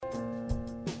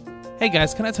Hey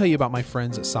guys, can I tell you about my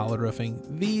friends at Solid Roofing?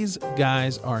 These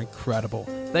guys are incredible.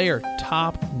 They are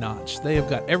top notch. They have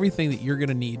got everything that you're going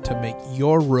to need to make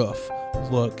your roof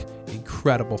look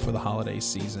incredible for the holiday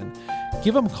season.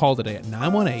 Give them a call today at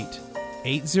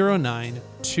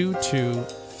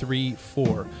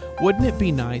 918-809-2234. Wouldn't it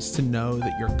be nice to know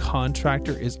that your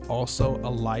contractor is also a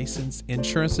licensed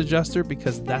insurance adjuster?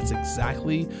 Because that's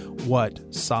exactly what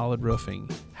Solid Roofing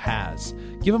has.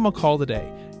 Give them a call today.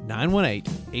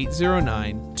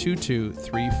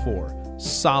 918-809-2234.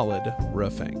 Solid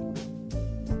Roofing.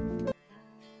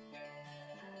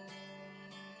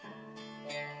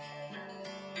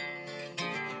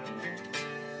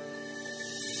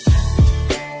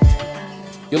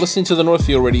 You're listening to the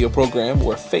Northfield Radio program,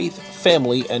 where faith,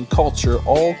 family, and culture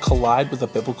all collide with a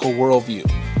biblical worldview.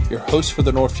 Your host for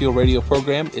the Northfield Radio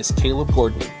program is Caleb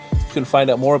Gordon. You can find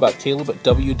out more about Caleb at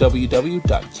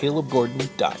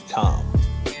www.calebgordon.com.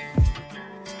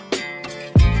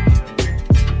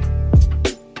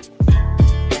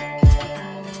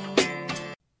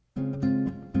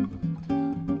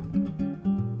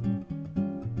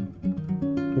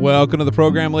 Welcome to the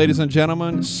program, ladies and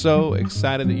gentlemen. So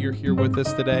excited that you're here with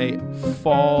us today.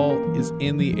 Fall is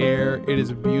in the air. It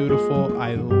is beautiful.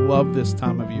 I love this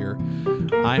time of year.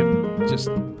 I'm just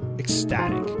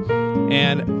ecstatic.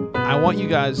 And I want you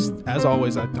guys, as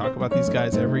always, I talk about these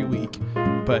guys every week,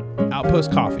 but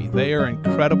Outpost Coffee, they are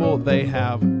incredible. They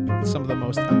have some of the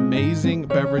most amazing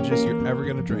beverages you're ever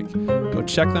going to drink. Go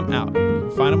check them out. You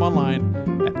can find them online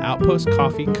at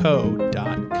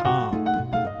outpostcoffeeco.com.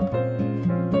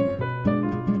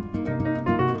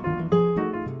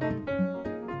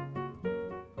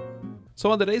 So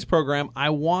on today's program, I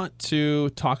want to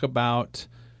talk about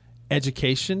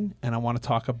education, and I want to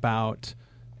talk about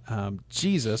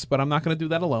Jesus, but I'm not going to do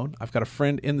that alone. I've got a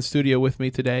friend in the studio with me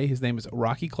today. His name is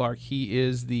Rocky Clark. He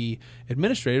is the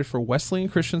administrator for Wesleyan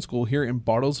Christian School here in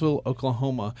Bartlesville,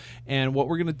 Oklahoma. And what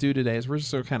we're going to do today is we're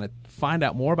just going to kind of find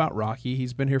out more about Rocky.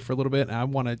 He's been here for a little bit, and I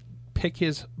want to pick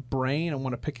his brain. I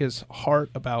want to pick his heart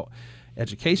about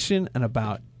education and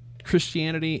about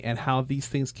Christianity and how these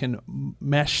things can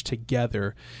mesh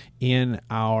together in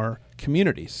our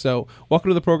community. So welcome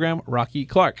to the program, Rocky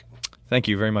Clark. Thank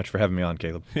you very much for having me on,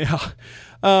 Caleb. Yeah.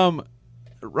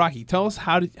 Rocky, tell us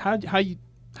how did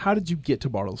you get to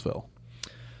Bartlesville?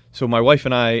 So my wife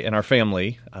and I and our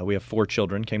family, we have 4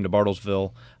 children, came to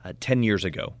Bartlesville 10 years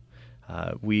ago.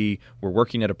 We were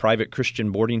working at a private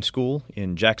Christian boarding school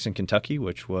in Jackson, Kentucky,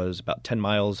 which was about 10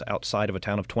 miles outside of a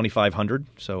town of 2,500,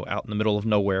 so out in the middle of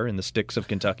nowhere in the sticks of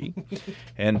Kentucky.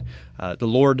 And the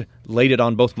Lord laid it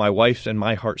on both my wife and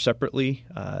my heart separately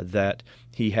that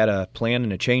He had a plan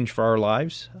and a change for our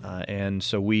lives. And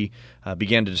so we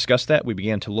began to discuss that. We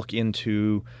began to look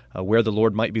into where the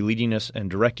Lord might be leading us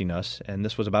and directing us. And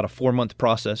this was about a 4-month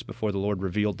process before the Lord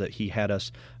revealed that He had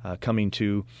us coming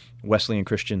to Wesleyan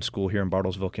Christian School here in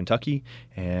Bartlesville, Kentucky.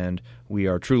 And we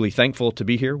are truly thankful to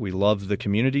be here. We love the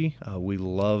community. We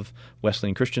love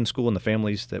Wesleyan Christian School and the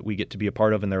families that we get to be a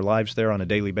part of in their lives there on a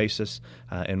daily basis.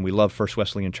 And we love First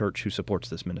Wesleyan Church, who supports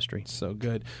this ministry. So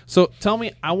good. So tell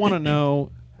me, I want to know,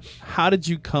 how did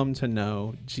you come to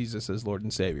know Jesus as Lord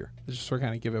and Savior? Just sort of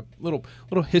kind of give a little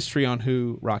history on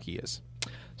who Rocky is.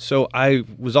 So I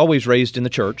was always raised in the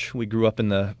church. We grew up in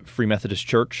the Free Methodist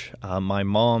Church. My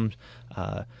mom,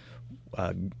 can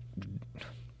I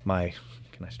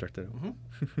start there? Mm-hmm.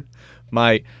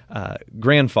 My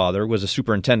grandfather was a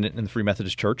superintendent in the Free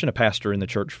Methodist Church and a pastor in the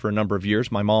church for a number of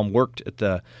years. My mom worked at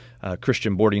the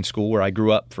Christian boarding school where I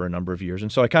grew up for a number of years.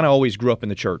 And so I kind of always grew up in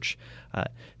the church.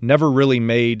 Never really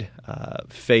made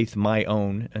faith my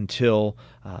own until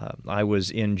I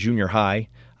was in junior high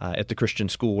at the Christian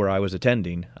school where I was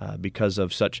attending because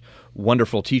of such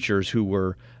wonderful teachers who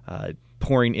were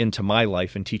pouring into my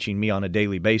life and teaching me on a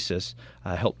daily basis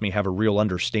helped me have a real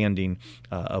understanding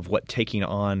of what taking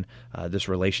on this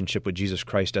relationship with Jesus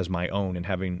Christ as my own and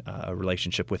having a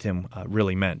relationship with Him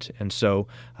really meant. And so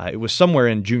it was somewhere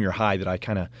in junior high that I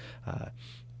kind of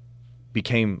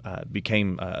became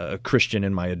a Christian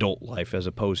in my adult life, as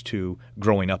opposed to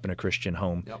growing up in a Christian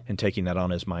home and taking that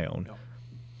on as my own.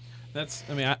 That's,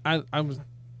 I mean, I was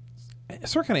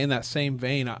sort of kind of in that same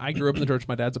vein. I grew up in the church.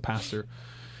 My dad's a pastor.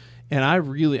 And I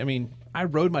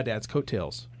rode my dad's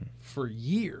coattails for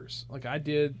years. Like I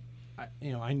did,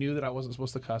 I knew that I wasn't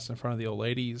supposed to cuss in front of the old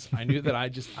ladies. I knew that I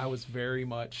was very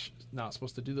much not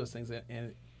supposed to do those things.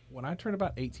 And when I turned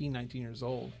about 18, 19 years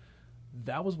old,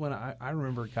 that was when I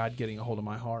remember God getting a hold of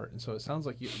my heart. And so it sounds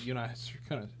like you and I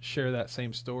kind of share that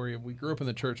same story. We grew up in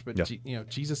the church, but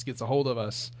Jesus gets a hold of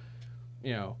us,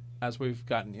 as we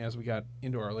got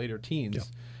into our later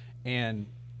teens. And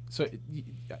so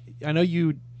I know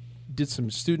you did some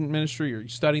student ministry, or you're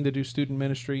studying to do student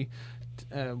ministry.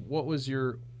 What was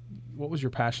your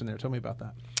passion there? Tell me about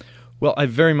that. Well, I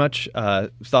very much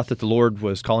thought that the Lord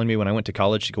was calling me when I went to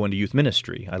college to go into youth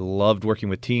ministry. I loved working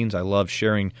with teens. I loved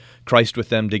sharing Christ with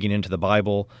them, digging into the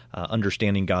Bible,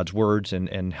 understanding God's words,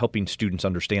 and helping students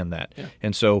understand that. Yeah.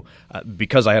 And so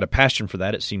because I had a passion for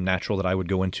that, it seemed natural that I would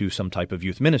go into some type of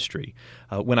youth ministry.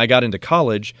 When I got into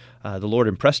college, the Lord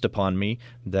impressed upon me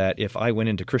that if I went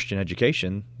into Christian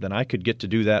education, then I could get to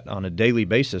do that on a daily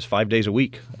basis, 5 days a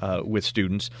week with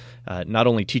students, not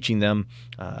only teaching them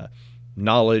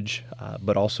knowledge,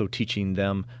 but also teaching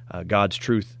them God's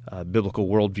truth, biblical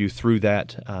worldview through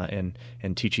that, and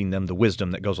teaching them the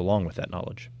wisdom that goes along with that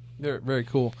knowledge. Very, very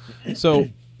cool. So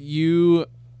you've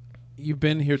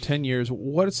been here 10 years.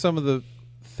 What are some of the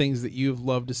things that you've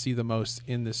loved to see the most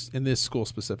in this school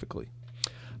specifically?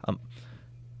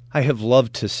 I have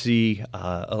loved to see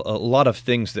a lot of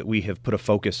things that we have put a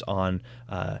focus on.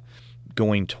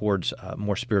 Going towards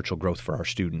more spiritual growth for our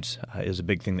students is a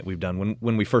big thing that we've done.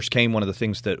 When we first came, one of the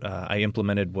things that I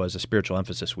implemented was a spiritual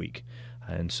emphasis week.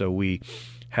 And so we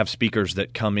have speakers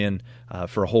that come in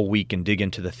for a whole week and dig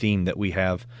into the theme that we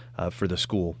have for the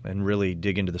school, and really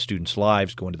dig into the students'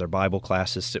 lives, go into their Bible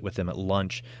classes, sit with them at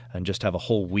lunch, and just have a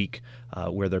whole week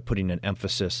where they're putting an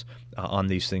emphasis on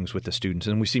these things with the students.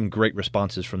 And we've seen great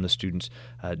responses from the students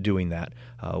doing that.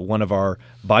 One of our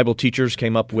Bible teachers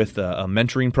came up with a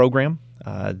mentoring program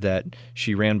that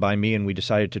she ran by me, and we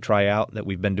decided to try out, that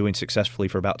we've been doing successfully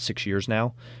for about 6 years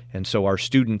now. And so our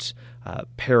students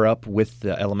pair up with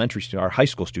the elementary students, our high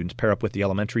school students pair up with the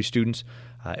elementary students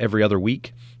every other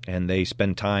week, and they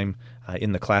spend time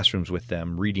in the classrooms with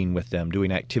them, reading with them,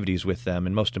 doing activities with them.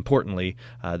 And most importantly,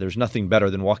 there's nothing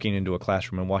better than walking into a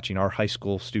classroom and watching our high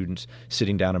school students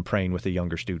sitting down and praying with the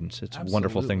younger students. It's Absolutely. A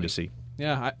wonderful thing to see.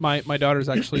 Yeah, my daughter's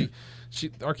actually,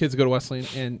 our kids go to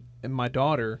Wesleyan, and my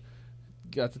daughter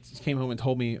came home and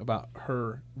told me about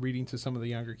her reading to some of the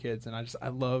younger kids, and I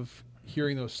love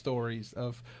hearing those stories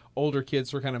of older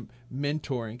kids who are kind of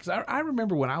mentoring, because I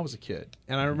remember when I was a kid,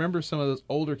 and I remember some of those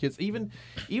older kids, even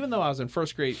though I was in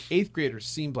first grade, eighth graders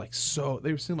seemed like so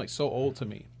old to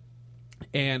me,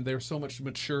 and they were so much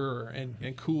mature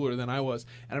and cooler than I was.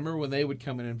 And I remember when they would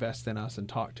come and invest in us and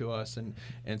talk to us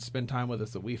and spend time with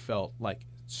us, that we felt like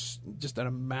just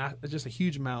a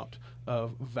huge amount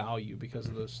of value because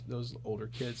of those older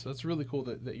kids. So it's really cool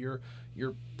that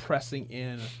you're pressing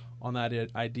in on that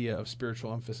idea of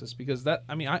spiritual emphasis, because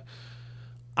I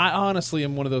honestly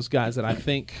am one of those guys that I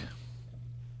think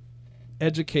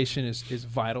education is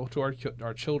vital to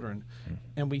our children,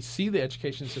 and we see the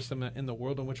education system in the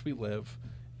world in which we live,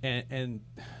 and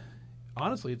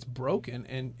honestly it's broken,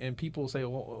 and people say,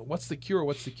 well, what's the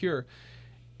cure?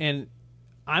 And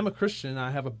I'm a Christian, and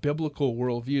I have a biblical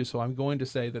worldview, so I'm going to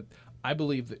say that I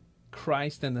believe that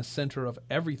Christ in the center of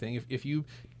everything. If you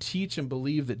teach and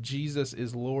believe that Jesus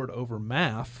is Lord over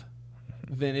math,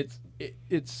 then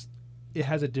it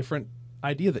has a different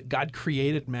idea that God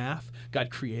created math,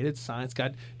 God created science,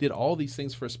 God did all these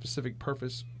things for a specific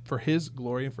purpose, for His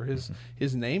glory and for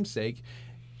His namesake.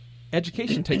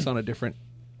 Education takes on a different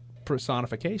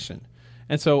personification,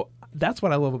 and so that's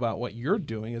what I love about what you're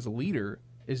doing as a leader.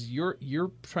 Is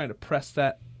you're trying to press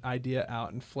that idea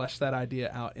out and flesh that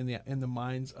idea out in the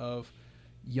minds of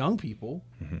young people,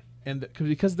 and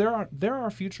because there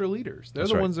are future leaders. They're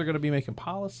That's the right. ones that are going to be making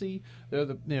policy. They're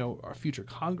our future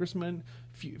congressmen,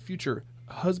 future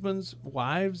husbands,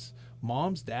 wives,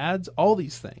 moms, dads, all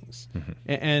these things.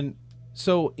 And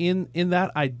so in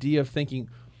that idea of thinking,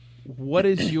 what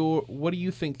do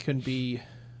you think can be,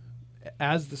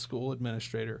 as the school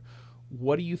administrator,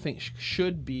 what do you think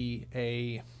should be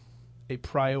a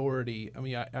priority? I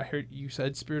mean, I heard you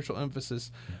said spiritual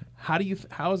emphasis. How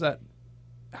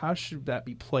should that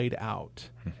be played out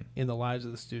in the lives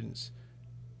of the students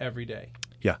every day?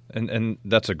 Yeah, and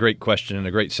that's a great question and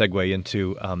a great segue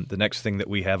into the next thing that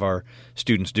we have our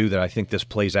students do, that I think this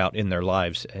plays out in their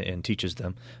lives and teaches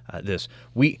them this.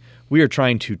 We are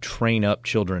trying to train up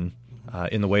children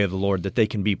in the way of the Lord, that they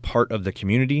can be part of the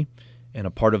community and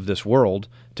a part of this world,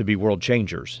 to be world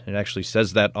changers. It actually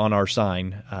says that on our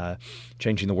sign,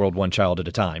 changing the world one child at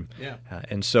a time. Yeah.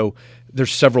 And so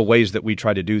there's several ways that we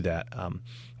try to do that.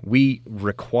 We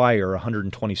require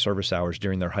 120 service hours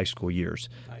during their high school years.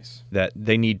 Nice. That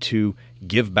they need to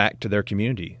give back to their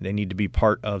community. They need to be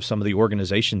part of some of the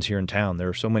organizations here in town. There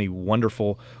are so many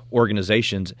wonderful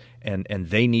organizations, and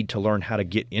they need to learn how to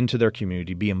get into their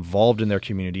community, be involved in their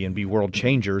community, and be world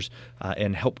changers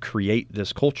and help create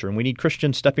this culture. And we need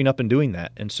Christians stepping up and doing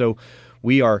that. And so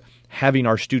we are having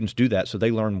our students do that so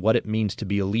they learn what it means to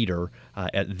be a leader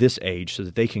at this age so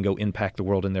that they can go impact the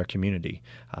world in their community.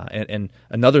 And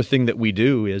another thing that we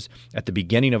do is at the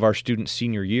beginning of our students'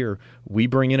 senior year, we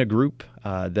bring in a group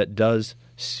that does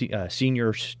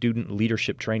senior student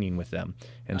leadership training with them.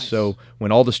 And Nice. So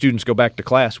when all the students go back to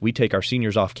class, we take our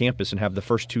seniors off campus and have the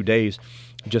first 2 days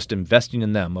just investing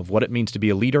in them of what it means to be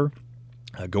a leader,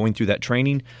 going through that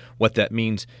training, what that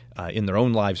means in their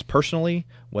own lives personally,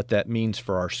 what that means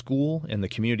for our school and the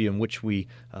community in which we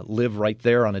live right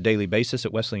there on a daily basis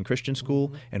at Wesleyan Christian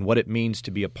School, and what it means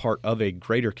to be a part of a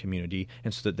greater community,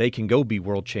 and so that they can go be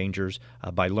world changers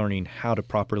by learning how to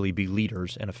properly be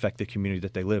leaders and affect the community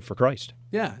that they live for Christ.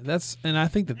 Yeah, and I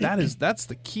think that's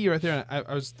the key right there.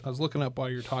 I was looking up while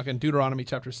you were talking Deuteronomy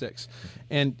chapter 6,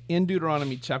 and in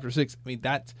Deuteronomy chapter 6, I mean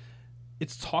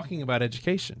it's talking about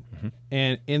education,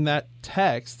 and in that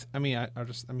text, I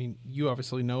mean, you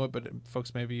obviously know it, but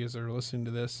folks maybe as they're listening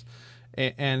to this,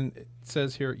 and it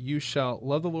says here, "You shall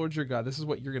love the Lord your God." This is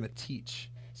what you're going to teach.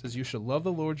 It says, "You shall love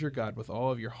the Lord your God with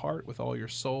all of your heart, with all your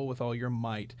soul, with all your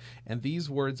might. And these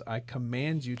words I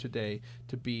command you today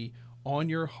to be on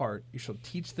your heart. You shall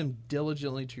teach them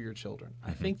diligently to your children."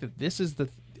 I think that this is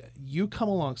you come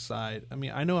alongside. I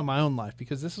mean, I know in my own life,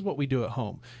 because this is what we do at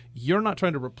home. You're not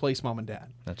trying to replace mom and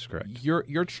dad. That's correct.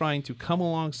 You're trying to come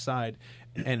alongside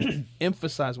and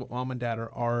emphasize what mom and dad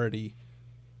are already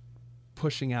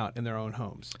pushing out in their own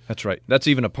homes. That's right. That's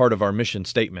even a part of our mission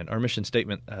statement. Our mission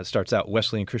statement starts out,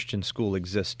 Wesleyan Christian School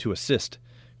exists to assist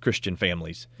Christian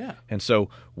families. Yeah. And so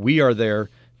we are there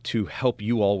to help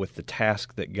you all with the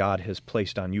task that God has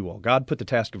placed on you all. God put the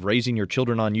task of raising your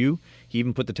children on you. He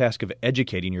even put the task of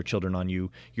educating your children on you.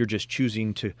 You're just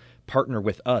choosing to partner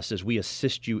with us as we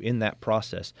assist you in that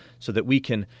process so that we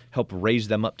can help raise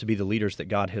them up to be the leaders that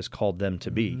God has called them to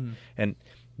be. And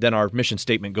then our mission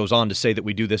statement goes on to say that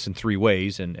we do this in 3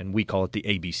 ways, and we call it the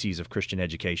ABCs of Christian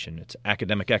education. It's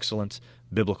academic excellence,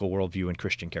 biblical worldview, and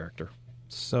Christian character.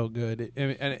 So good.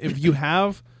 And if you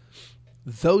have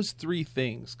those 3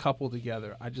 things coupled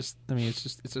together, it's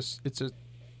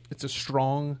a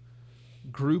strong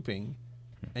grouping,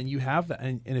 and you have that.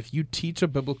 And if you teach a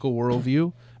biblical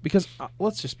worldview, because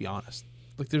let's just be honest,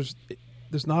 like there's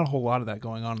not a whole lot of that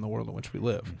going on in the world in which we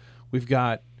live. We've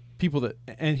got people that,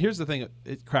 and here's the thing,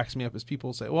 it cracks me up is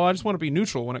people say, "Well, I just want to be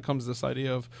neutral when it comes to this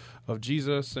idea of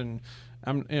Jesus, and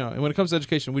and when it comes to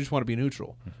education, we just want to be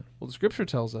neutral." Well, the Scripture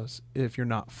tells us if you're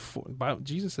not,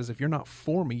 Jesus says, if you're not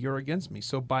for me, you're against me.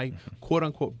 So by quote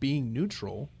unquote being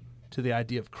neutral to the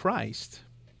idea of Christ,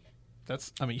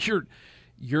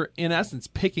 you're in essence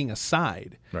picking a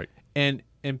side, right? And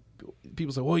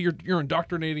people say, "Well, you're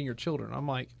indoctrinating your children." I'm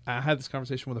like, I had this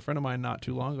conversation with a friend of mine not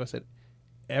too long ago. I said,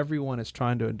 everyone is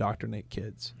trying to indoctrinate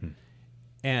kids,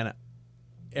 and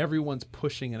everyone's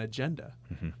pushing an agenda.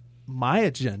 My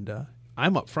agenda,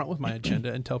 I'm up front with my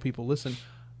agenda and tell people, listen,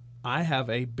 I have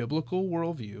a biblical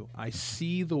worldview. I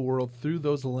see the world through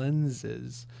those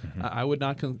lenses. I would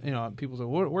not, people say,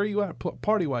 where are you at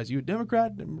party-wise? You a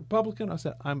Democrat, Republican? I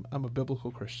said, I'm a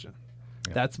biblical Christian.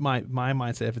 Yeah. That's my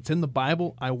mindset. If it's in the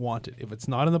Bible, I want it. If it's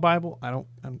not in the Bible, I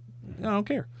don't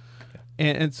care. Yeah.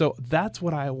 And so that's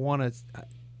what I want to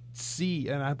see,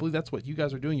 and I believe that's what you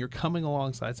guys are doing. You're coming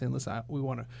alongside saying, listen, we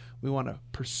want to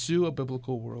pursue a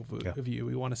biblical worldview. Yeah.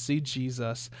 We want to see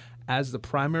Jesus as the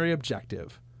primary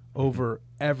objective over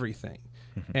everything.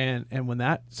 And when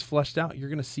that's fleshed out, you're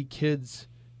going to see kids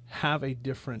have a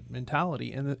different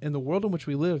mentality. And in the world in which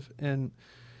we live, and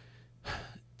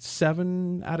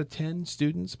 7 out of 10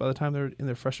 students, by the time they're in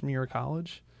their freshman year of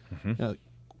college,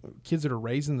 kids that are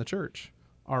raised in the church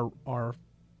are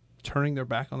turning their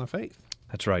back on the faith.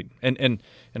 That's right, and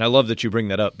I love that you bring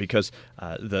that up, because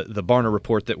the Barna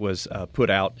report that was put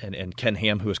out, and Ken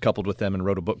Ham, who was coupled with them and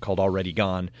wrote a book called Already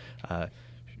Gone,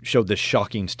 showed this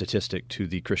shocking statistic to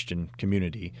the Christian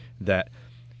community that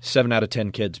 7 out of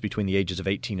 10 kids between the ages of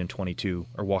 18 and 22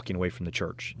 are walking away from the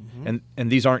church, and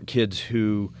these aren't kids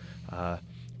who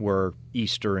were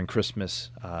Easter and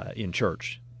Christmas in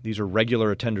church. These are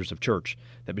regular attenders of church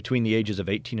that between the ages of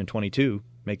 18 and 22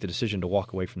 make the decision to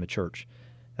walk away from the church.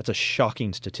 That's a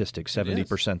shocking statistic,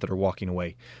 70% that are walking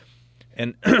away.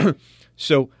 And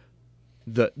so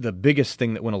the biggest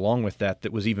thing that went along with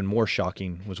that was even more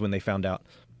shocking was when they found out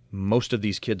most of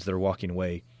these kids that are walking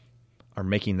away are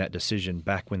making that decision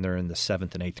back when they're in the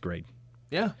 7th and 8th grade.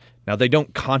 Yeah. Now, they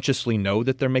don't consciously know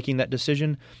that they're making that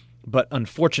decision, but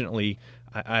unfortunately,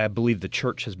 I believe the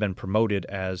church has been promoted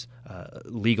as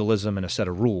legalism and a set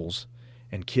of rules,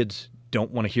 and kids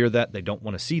don't want to hear that. They don't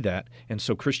want to see that. And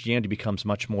so Christianity becomes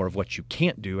much more of what you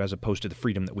can't do as opposed to the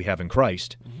freedom that we have in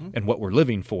Christ and what we're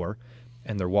living for,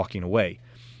 and they're walking away.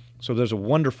 So there's a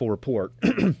wonderful report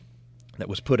that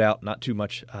was put out not too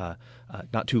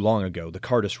long ago, the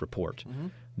Cardis report,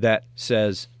 that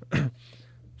says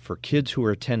for kids who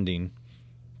are attending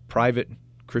private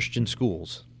Christian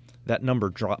schools, that number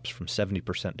drops from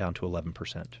 70% down to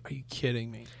 11%. Are you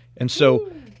kidding me? And so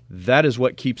that is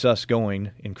what keeps us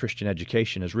going in Christian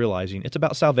education, is realizing it's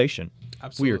about salvation.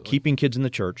 Absolutely. We are keeping kids in the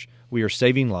church. We are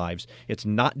saving lives. It's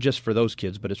not just for those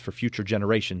kids, but it's for future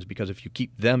generations, because if you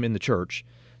keep them in the church,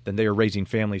 then they are raising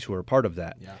families who are a part of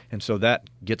that. Yeah. And so that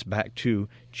gets back to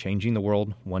changing the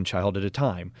world one child at a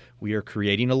time. We are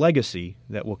creating a legacy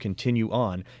that will continue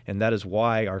on, and that is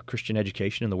why our Christian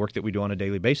education and the work that we do on a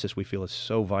daily basis we feel is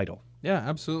so vital. Yeah,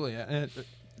 absolutely. And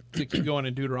to keep going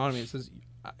in Deuteronomy, it says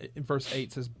in verse 8,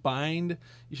 it says,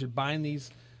 you should bind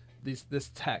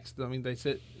this text. I mean, they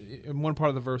said in one part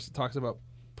of the verse it talks about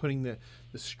putting the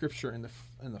scripture in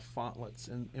the fontlets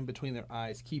in between their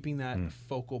eyes, keeping that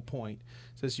focal point.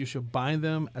 It says you should bind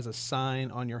them as a sign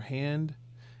on your hand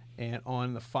and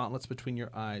on the fontlets between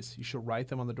your eyes. You should write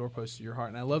them on the doorposts of your heart.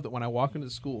 And I love that when I walk into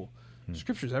the school,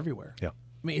 scripture's everywhere. Yeah.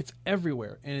 I mean, it's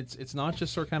everywhere, and it's not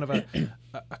just sort of kind of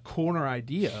a corner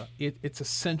idea. It's a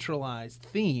centralized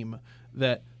theme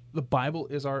that the Bible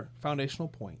is our foundational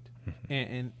point.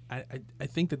 And I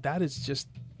think that is just,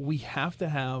 we have to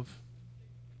have,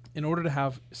 in order to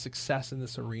have success in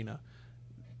this arena,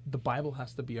 the Bible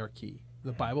has to be our key.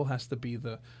 The Bible has to be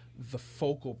the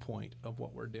focal point of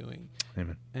what we're doing.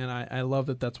 Amen. And I love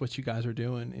that that's what you guys are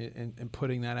doing and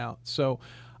putting that out. So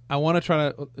I want to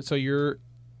try to, so you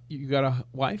got a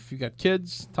wife, you got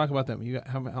kids. Talk about them. You got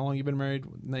how long you been married?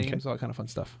 Names, all that kind of fun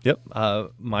stuff. Yep.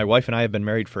 My wife and I have been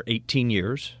married for 18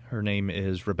 years. Her name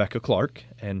is Rebecca Clark,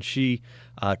 and she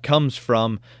comes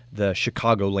from the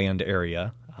Chicagoland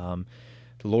area.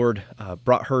 The Lord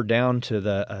brought her down to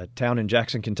the town in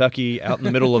Jackson, Kentucky, out in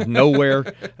the middle of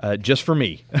nowhere, just for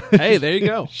me. Hey, there you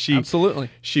go. Absolutely.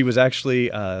 She was actually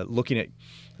looking at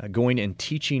going and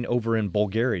teaching over in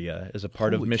Bulgaria as a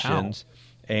part of missions. Cow.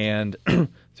 And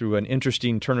through an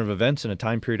interesting turn of events in a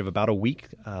time period of about a week,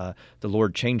 the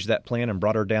Lord changed that plan and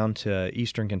brought her down to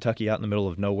eastern Kentucky out in the middle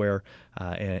of nowhere,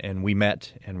 and we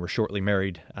met and were shortly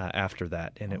married after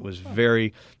that. And it was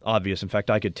very obvious. In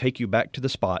fact, I could take you back to the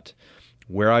spot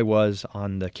where I was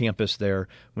on the campus there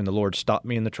when the Lord stopped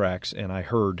me in the tracks and I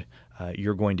heard,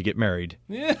 you're going to get married.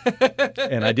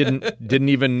 And I didn't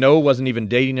even know, wasn't even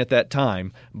dating at that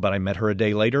time, but I met her a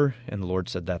day later and the Lord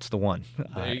said, that's the one.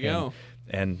 There you go.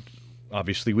 And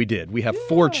obviously we did. We have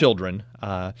 4 children,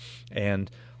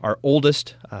 and our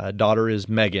oldest daughter is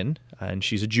Megan, and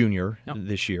she's a junior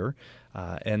this year.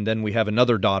 And then we have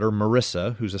another daughter,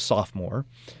 Marissa, who's a sophomore.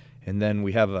 And then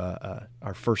we have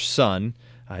our first son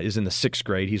is in the 6th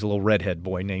grade. He's a little redhead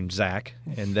boy named Zach.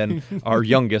 And then our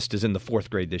youngest is in the 4th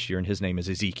grade this year, and his name is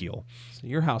Ezekiel. So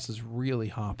your house is really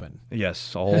hopping.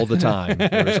 Yes, all the time.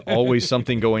 There's always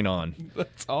something going on.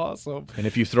 That's awesome. And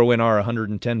if you throw in our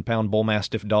 110-pound bull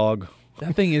mastiff dog,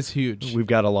 that thing is huge. We've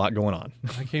got a lot going on.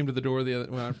 I came to the door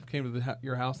when I came to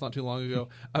your house not too long ago.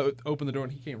 I opened the door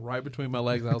and he came right between my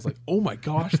legs. I was like, "Oh my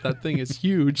gosh, that thing is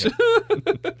huge!"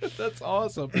 That's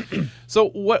awesome. So,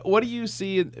 what do you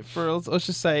see for? Let's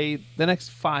just say the next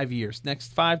 5 years,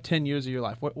 next 5-10 years of your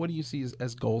life. What do you see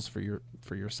as goals for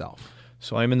yourself?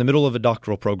 So I'm in the middle of a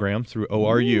doctoral program through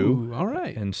ORU. Ooh, all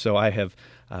right. And so I have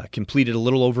completed a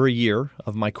little over a year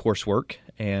of my coursework,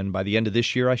 and by the end of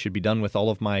this year, I should be done with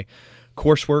all of my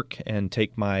coursework and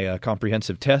take my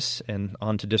comprehensive tests and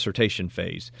on to dissertation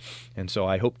phase. And so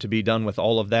I hope to be done with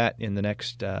all of that in the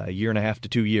next year and a half to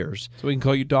 2 years. So we can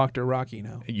call you Dr. Rocky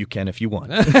now. You can if you want.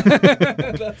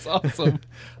 That's awesome.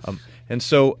 And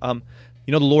so,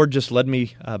 the Lord just led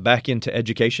me back into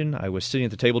education. I was sitting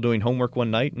at the table doing homework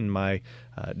one night, and my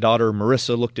daughter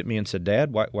Marissa looked at me and said,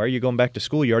 "Dad, why are you going back to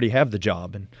school? You already have the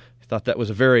job." And I thought that was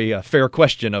a very fair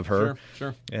question of her.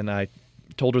 Sure. And I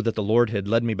told her that the Lord had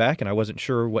led me back, and I wasn't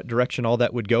sure what direction all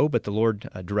that would go, but the Lord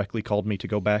directly called me to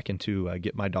go back and to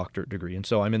get my doctorate degree. And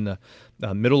so I'm in the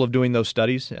middle of doing those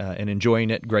studies and enjoying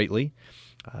it greatly.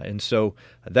 And so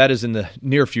that is in the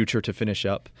near future to finish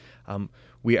up.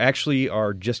 We actually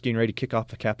are just getting ready to kick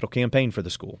off a capital campaign for the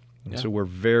school. And so we're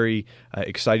very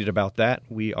excited about that.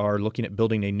 We are looking at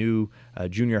building a new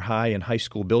junior high and high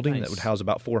school building that would house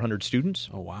about 400 students.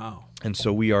 Oh, wow. And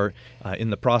so we are in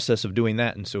the process of doing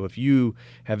that. And so if you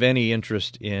have any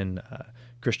interest in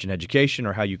Christian education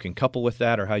or how you can couple with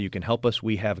that or how you can help us,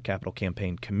 we have capital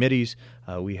campaign committees.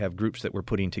 We have groups that we're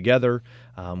putting together.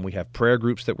 We have prayer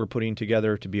groups that we're putting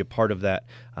together to be a part of that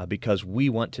because we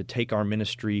want to take our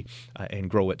ministry and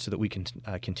grow it so that we can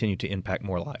continue to impact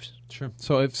more lives. Sure.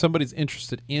 So if somebody's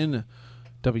interested in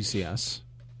WCS,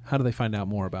 how do they find out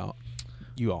more about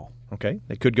you all? Okay.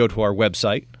 They could go to our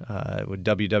website, with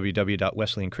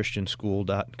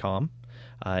www.wesleyanchristianschool.com,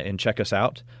 and check us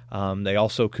out. They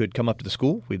also could come up to the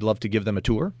school. We'd love to give them a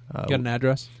tour. Got an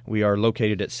address? We are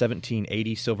located at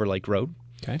 1780 Silver Lake Road.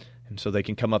 Okay. And so they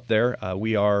can come up there.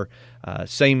 We are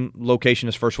same location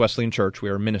as First Wesleyan Church. We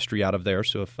are a ministry out of there.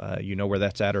 So if you know where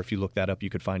that's at, or if you look that up, you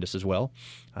could find us as well.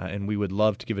 And we would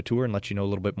love to give a tour and let you know a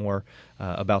little bit more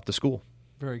about the school.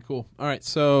 Very cool. All right.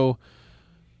 So,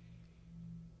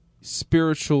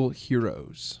 spiritual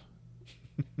heroes.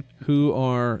 Who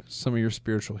are some of your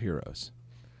spiritual heroes?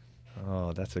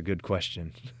 Oh, that's a good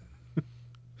question.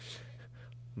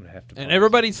 I'm gonna have to. And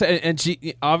everybody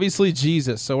say, obviously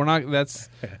Jesus. So we're not. That's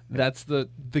the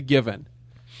given.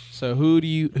 So who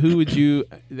would you?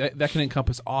 That can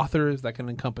encompass authors. That can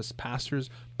encompass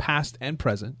pastors, past and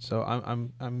present. So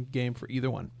I'm game for either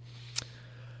one.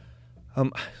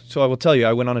 So I will tell you,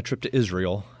 I went on a trip to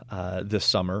Israel this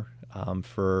summer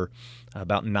for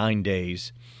about 9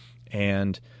 days,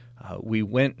 and we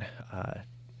went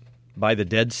by the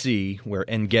Dead Sea, where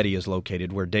En Gedi is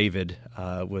located, where David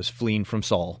was fleeing from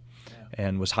Saul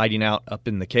and was hiding out up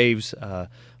in the caves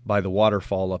by the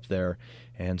waterfall up there.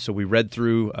 And so we read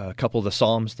through a couple of the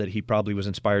Psalms that he probably was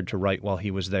inspired to write while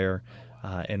he was there,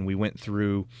 and we went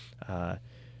through,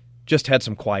 just had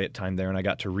some quiet time there, and I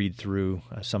got to read through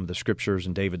some of the scriptures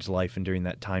in David's life and during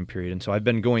that time period. And so I've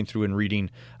been going through and reading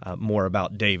more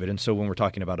about David. And so when we're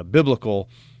talking about a biblical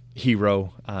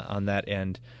hero on that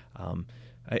end,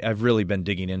 I've really been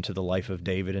digging into the life of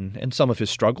David and some of his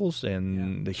struggles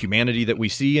and the humanity that we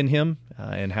see in him,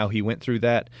 and how he went through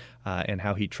that, and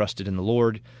how he trusted in the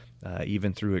Lord,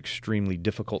 even through extremely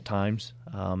difficult times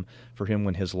for him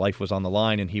when his life was on the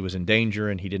line and he was in danger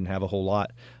and he didn't have a whole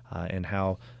lot, and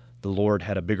how the Lord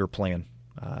had a bigger plan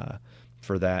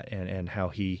for that, and how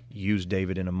he used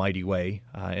David in a mighty way,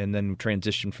 and then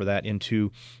transitioned for that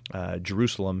into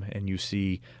Jerusalem, and you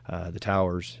see the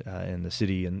towers and the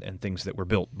city and things that were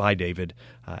built by David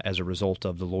as a result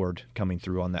of the Lord coming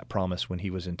through on that promise when he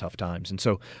was in tough times. And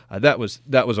so that was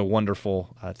a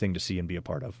wonderful thing to see and be a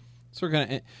part of. So we're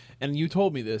gonna, and you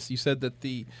told me this. You said that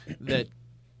that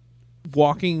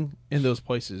walking in those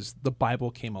places, the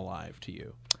Bible came alive to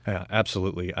you. Yeah,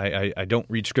 absolutely. I don't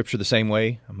read Scripture the same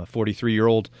way. I'm a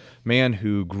 43-year-old man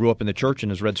who grew up in the church and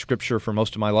has read Scripture for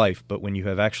most of my life. But when you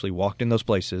have actually walked in those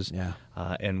places,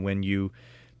 and when you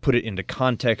put it into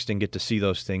context and get to see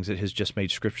those things, it has just made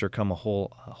Scripture come a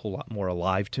whole lot more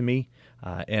alive to me.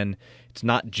 And it's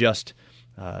not just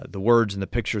the words and the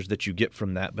pictures that you get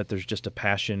from that, but there's just a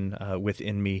passion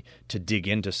within me to dig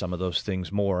into some of those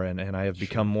things more. And I have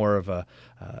become more of a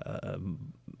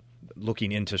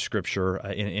looking into Scripture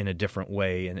in a different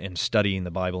way, and studying the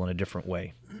Bible in a different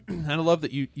way. And I love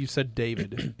that you said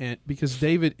David, and because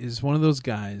David is one of those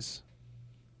guys.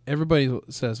 Everybody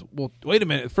says, "Well, wait a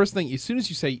minute." The first thing, as soon as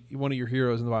you say one of your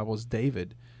heroes in the Bible is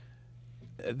David,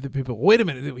 the people, wait a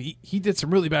minute, he did some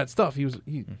really bad stuff. He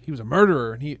was a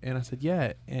murderer, and I said,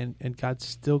 yeah, and God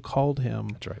still called him.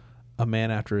 That's right. A man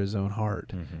after his own heart.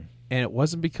 Mm-hmm. And it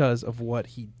wasn't because of what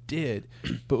he did,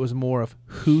 but it was more of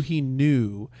who he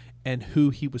knew and who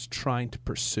he was trying to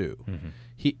pursue. Mm-hmm.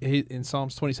 He in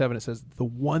Psalms 27, it says, the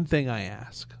one thing I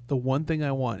ask, the one thing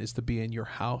I want is to be in your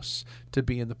house, to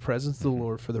be in the presence of the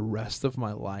Lord for the rest of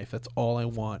my life. That's all I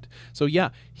want. So yeah,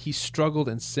 he struggled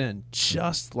in sin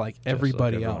just like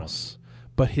everybody else.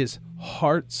 But his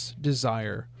heart's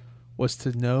desire was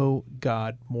to know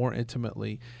God more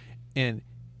intimately, and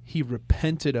he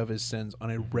repented of his sins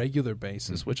on a regular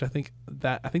basis, which I think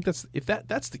that's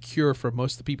the cure for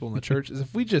most of the people in the church, is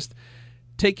if we just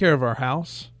take care of our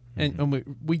house and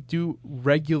we do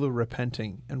regular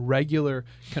repenting and regular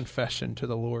confession to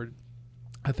the Lord,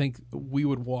 I think we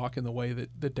would walk in the way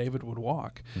that David would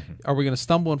walk. Mm-hmm. Are we going to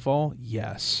stumble and fall?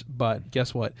 Yes. But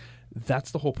guess what?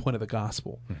 That's the whole point of the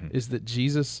gospel, is that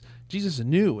Jesus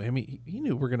knew. I mean, he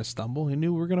knew we're going to stumble. He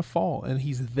knew we're going to fall. And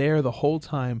he's there the whole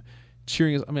time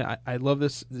cheering us. I mean, I love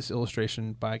this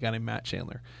illustration by a guy named Matt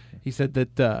Chandler. He said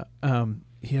that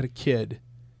he had a kid.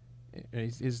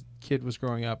 His kid was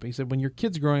growing up. He said, when your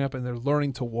kid's growing up and they're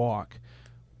learning to walk,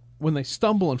 when they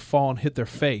stumble and fall and hit their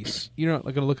face, you're not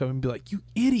going to look up and be like, "You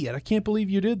idiot! I can't believe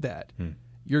you did that."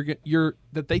 You're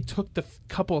that they took the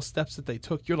couple of steps that they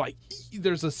took. You're like,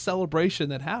 there's a celebration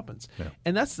that happens,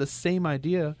 and that's the same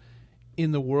idea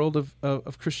in the world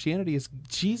of Christianity. Is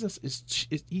Jesus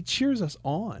he cheers us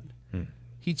on.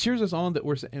 He cheers us on that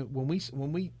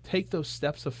when we take those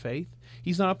steps of faith,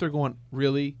 he's not up there going,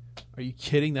 "Really? Are you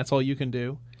kidding? That's all you can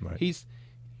do?" Right.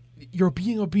 You're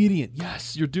being obedient.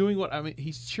 Yes, you're doing what I mean.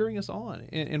 He's cheering us on.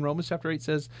 In Romans chapter 8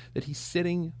 says that he's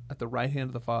sitting at the right hand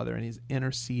of the Father and he's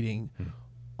interceding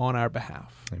on our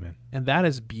behalf. Amen. And that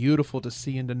is beautiful to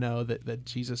see and to know that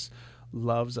Jesus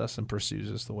loves us and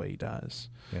pursues us the way he does.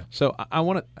 Yeah. So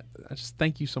I just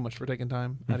thank you so much for taking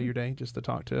time out of your day just to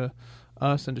talk to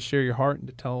us and to share your heart and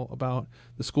to tell about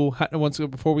the school.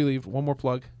 Before we leave, one more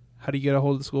plug. How do you get a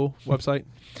hold of the school website?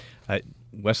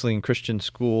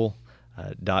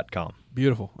 WesleyanChristianSchool.com.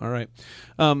 Beautiful. All right.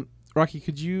 Rocky,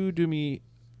 could you do me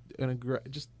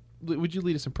would you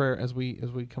lead us in prayer as we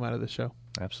come out of this show?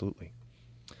 Absolutely.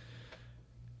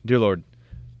 Dear Lord,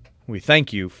 we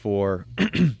thank you for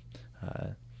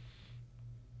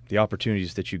the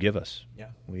opportunities that you give us. Yeah.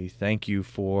 We thank you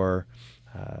for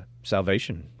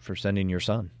salvation, for sending your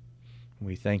Son.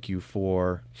 We thank you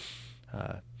for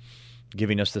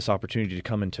giving us this opportunity to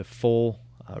come into full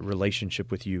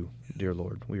relationship with you, dear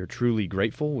Lord. We are truly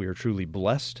grateful. We are truly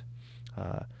blessed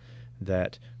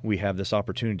that we have this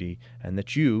opportunity and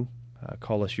that you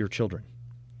call us your children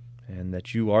and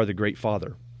that you are the great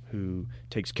Father who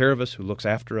takes care of us, who looks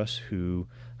after us, who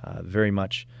very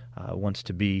much wants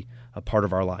to be a part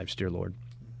of our lives, dear Lord.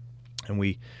 And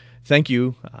we thank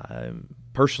you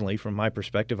personally, from my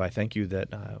perspective. I thank you that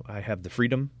I have the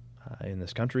freedom in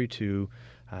this country to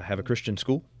have a Christian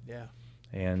school. Yeah.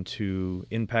 And to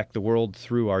impact the world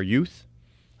through our youth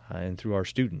and through our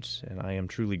students. And I am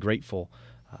truly grateful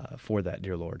for that,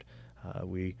 dear Lord.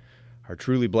 We are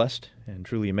truly blessed and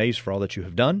truly amazed for all that you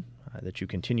have done, that you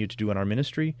continue to do in our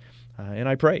ministry. And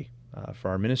I pray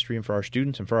for our ministry and for our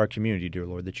students and for our community, dear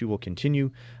Lord, that you will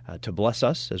continue to bless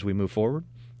us as we move forward,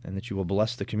 and that you will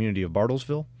bless the community of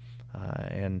Bartlesville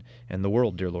and the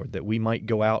world, dear Lord, that we might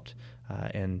go out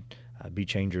and be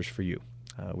changers for you.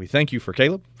 We thank you for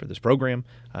Caleb, for this program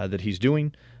that he's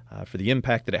doing, for the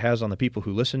impact that it has on the people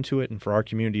who listen to it, and for our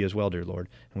community as well, dear Lord.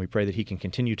 And we pray that he can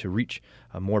continue to reach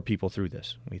more people through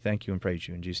this. We thank you and praise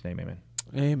you. In Jesus' name, amen.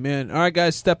 Amen. All right,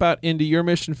 guys, step out into your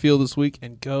mission field this week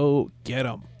and go get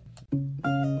them.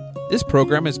 This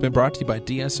program has been brought to you by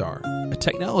DSR, a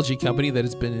technology company that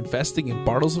has been investing in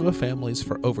Bartlesville families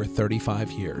for over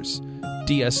 35 years.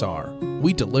 DSR,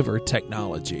 we deliver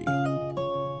technology.